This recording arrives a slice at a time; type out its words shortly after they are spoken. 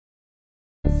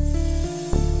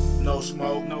No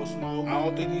smoke, no smoke. I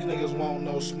don't think these niggas want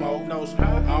no smoke, no smoke.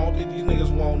 I don't think these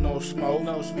niggas want no smoke,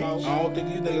 no smoke. I don't think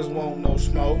these niggas want no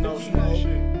smoke, no smoke.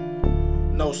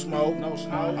 No smoke, no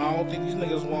smoke. I don't think these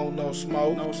niggas want no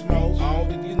smoke, no smoke. I don't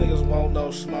think these niggas want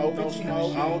no smoke, no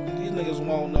smoke. I don't think these niggas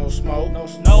want no smoke, no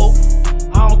smoke.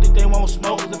 I don't think they won't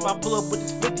smoke, cause if I pull up with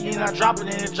this 50 and I drop it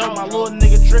in a joke, my little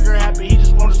nigga trigger happy, he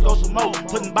just wanna go some more.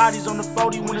 Putting bodies on the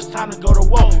 40 when it's time to go to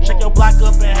war. Check your block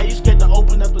up and hey, you scared to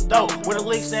open up the door. Where the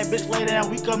licks at, bitch, lay down,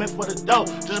 we coming for the dough.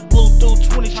 Just blew through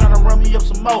 20 tryna run me up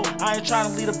some more. I ain't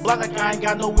tryna leave the block like I ain't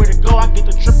got nowhere to go. I get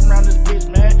the trip around this bitch,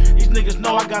 man. These niggas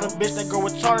know I got a bitch that go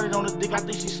retarded on the dick, I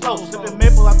think she slow. Slipping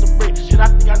maple out the brick, shit, I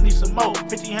think I need some more.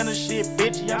 1500 shit,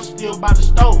 bitch, yeah, I'm still by the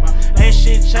stove. Ain't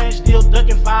shit changed, still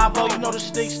ducking 5-0. You know the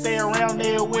sticks stay around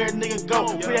everywhere a nigga go.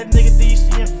 Free that nigga DC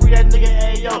and free that nigga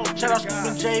Ayo. Shout out Scoop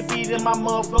and JB, then my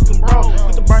motherfucking bro.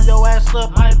 Quick to burn your ass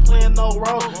up, I ain't playing no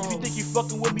role. If you think you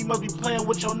fucking with me, must be playing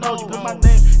with your nose. You put my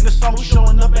name in the song, we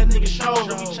showing up at nigga shows.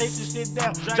 And we chasing shit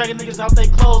down, dragging niggas out they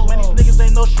clothes. Man, these niggas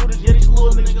ain't no shooters, yeah, these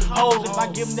little niggas hoes. If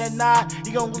I give him that nod,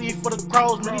 he gon' leave for the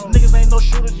crows. Man, these niggas ain't no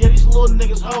shooters, yeah, these little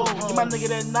niggas hoes. Give my nigga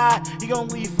that nod, he gon'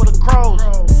 leave for the crows.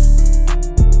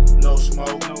 No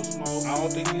smoke, no smoke. I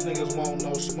don't think these niggas want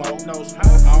no smoke, no smoke.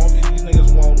 I don't think these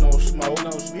niggas want no smoke,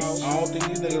 no smoke. I don't think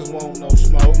these niggas want no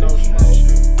smoke, no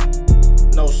smoke.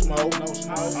 No smoke, no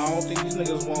smoke. I don't think these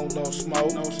niggas want no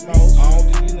smoke, no smoke. I don't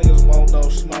think these niggas want no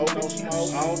smoke, no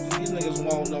smoke. I don't think these niggas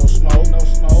want no smoke, no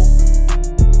smoke.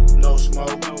 No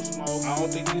smoke, no smoke. I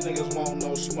don't think these niggas want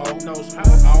no smoke, no smoke.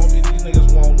 I don't think these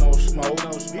niggas want no smoke,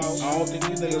 no smoke. I don't think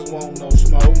these niggas want no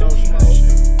smoke, no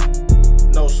smoke.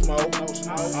 No smoke, no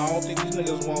smoke. I don't think these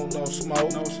niggas want no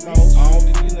smoke, no smoke. I don't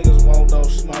think these niggas want no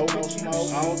smoke, no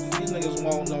smoke. I don't think these niggas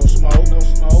want no smoke, no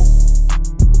smoke.